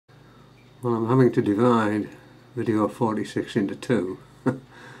Well, I'm having to divide video 46 into two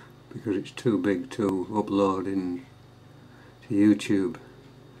because it's too big to upload in to YouTube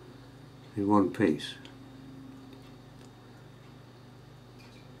in one piece.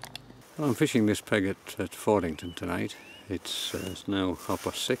 Well, I'm fishing this peg at Fordington tonight. It's now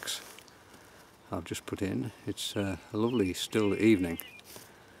 6:30. I've just put in. It's a lovely still evening.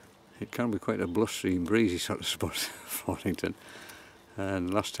 It can be quite a blustery and breezy sort of spot, Fordington.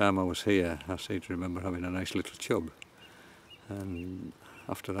 And last time I was here, I seem to remember having a nice little chub. And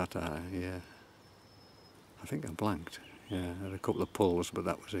after that, I think I blanked. Yeah, I had a couple of pulls, but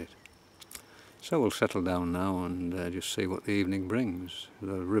that was it. So we'll settle down now and just see what the evening brings.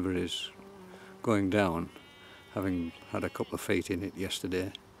 The river is going down, having had a couple of feet in it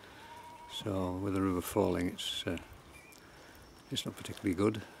yesterday. So with the river falling, it's not particularly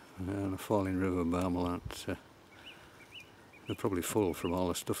good. And a falling river, Barbel aren't. They're probably full from all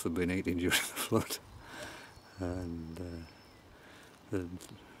the stuff they've been eating during the flood, and they're a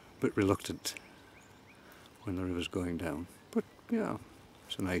bit reluctant when the river's going down. But yeah,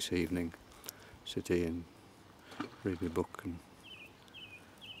 it's a nice evening. Sit here and read my book and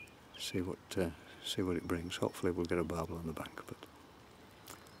see what it brings. Hopefully we'll get a barbel on the bank, but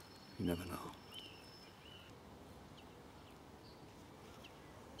you never know.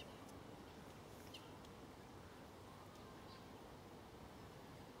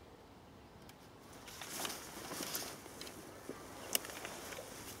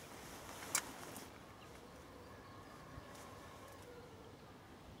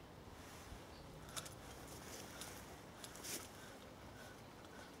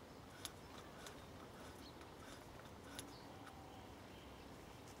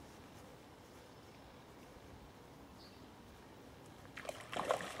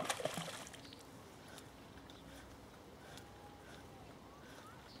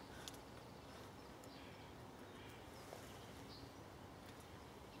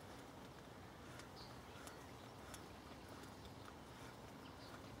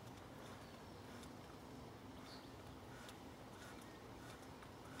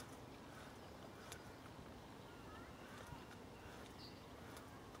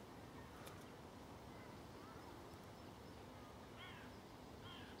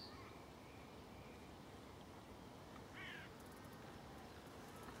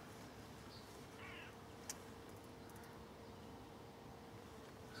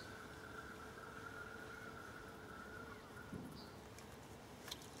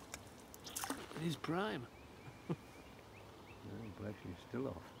 It is prime. Oh, bless you, still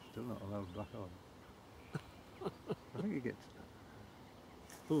off. Still not allowed back on. I think it gets...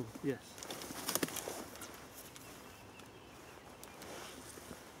 Oh, yes.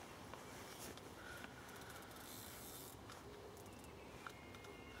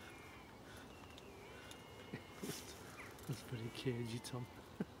 That's pretty cagey, Tom.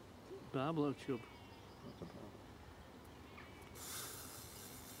 Barbel or chub? That's a barbel.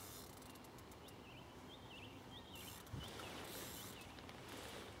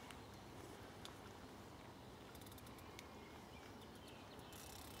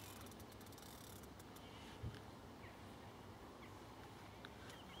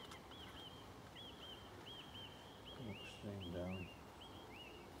 Down.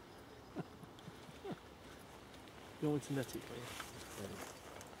 You want me to net it for you?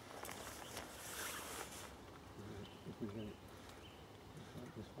 If we get it, it's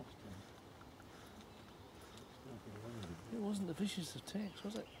like this last time. It wasn't the vicious of takes,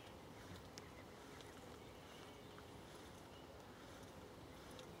 was it?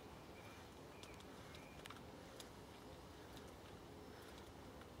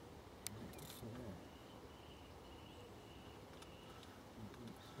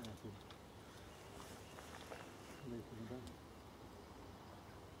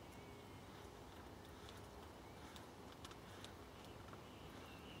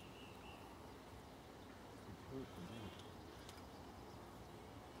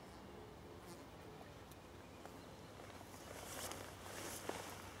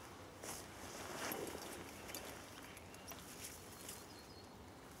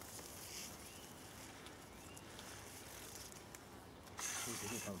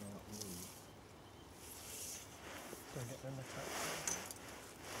 Don't get them attacked.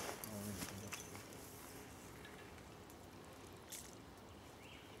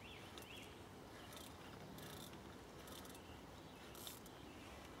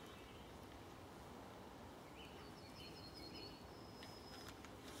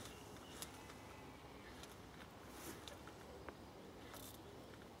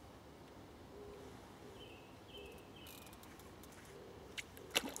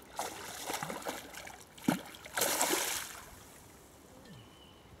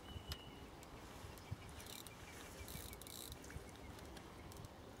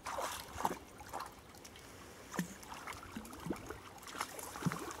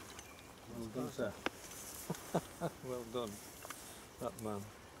 answer. Well done, that man.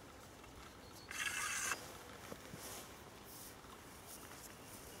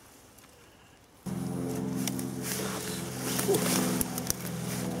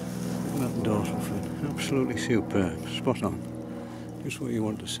 That dorsal fin, absolutely superb, spot on. Just what you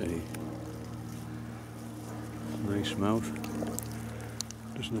want to see. Nice mouth.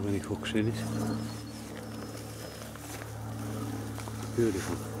 Doesn't have any hooks in it.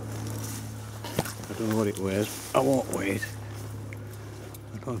 Beautiful. I don't know what it weighs. I won't weigh it.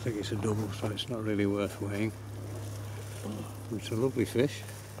 I don't think it's a double, so it's not really worth weighing. It's a lovely fish.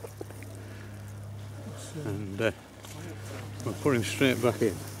 And I'll put him straight back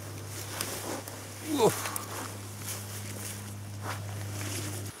in. Woof.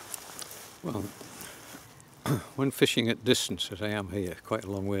 Well, when fishing at distance, as I am here, quite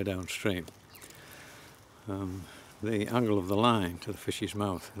a long way downstream, the angle of the line to the fish's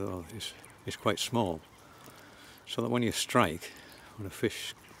mouth is quite small, so that when you strike, when a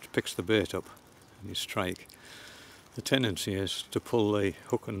fish picks the bait up and you strike, the tendency is to pull the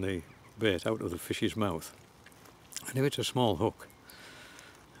hook and the bait out of the fish's mouth. And if it's a small hook,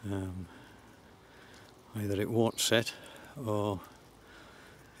 either it won't set, or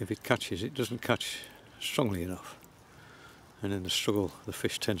if it catches, it doesn't catch strongly enough, and in the struggle the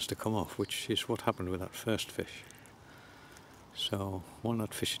fish tends to come off, which is what happened with that first fish. So when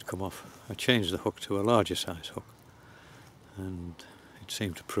that fish had come off, I changed the hook to a larger size hook, and it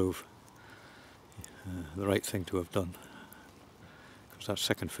seemed to prove the right thing to have done, because that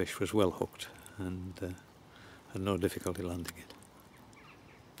second fish was well hooked and had no difficulty landing it.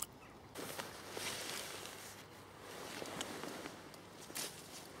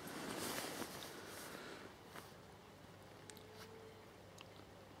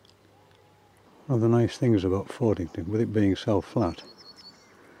 One of the nice things about Fordington, with it being so flat,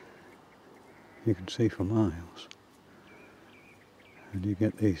 you can see for miles, and you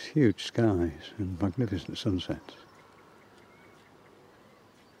get these huge skies and magnificent sunsets.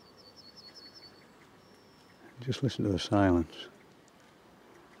 Just listen to the silence.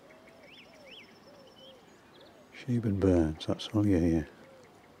 Sheep and birds, that's all you hear.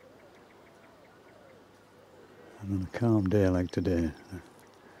 And on a calm day like today,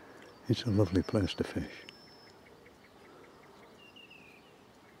 it's a lovely place to fish.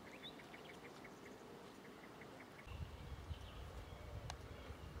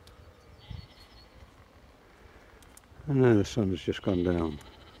 And now the sun's just gone down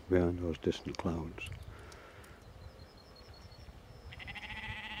behind those distant clouds.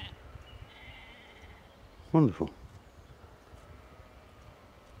 Wonderful.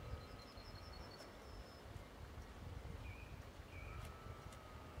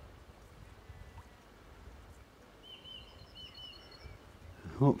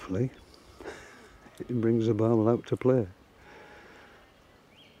 Hopefully it brings the barbel out to play.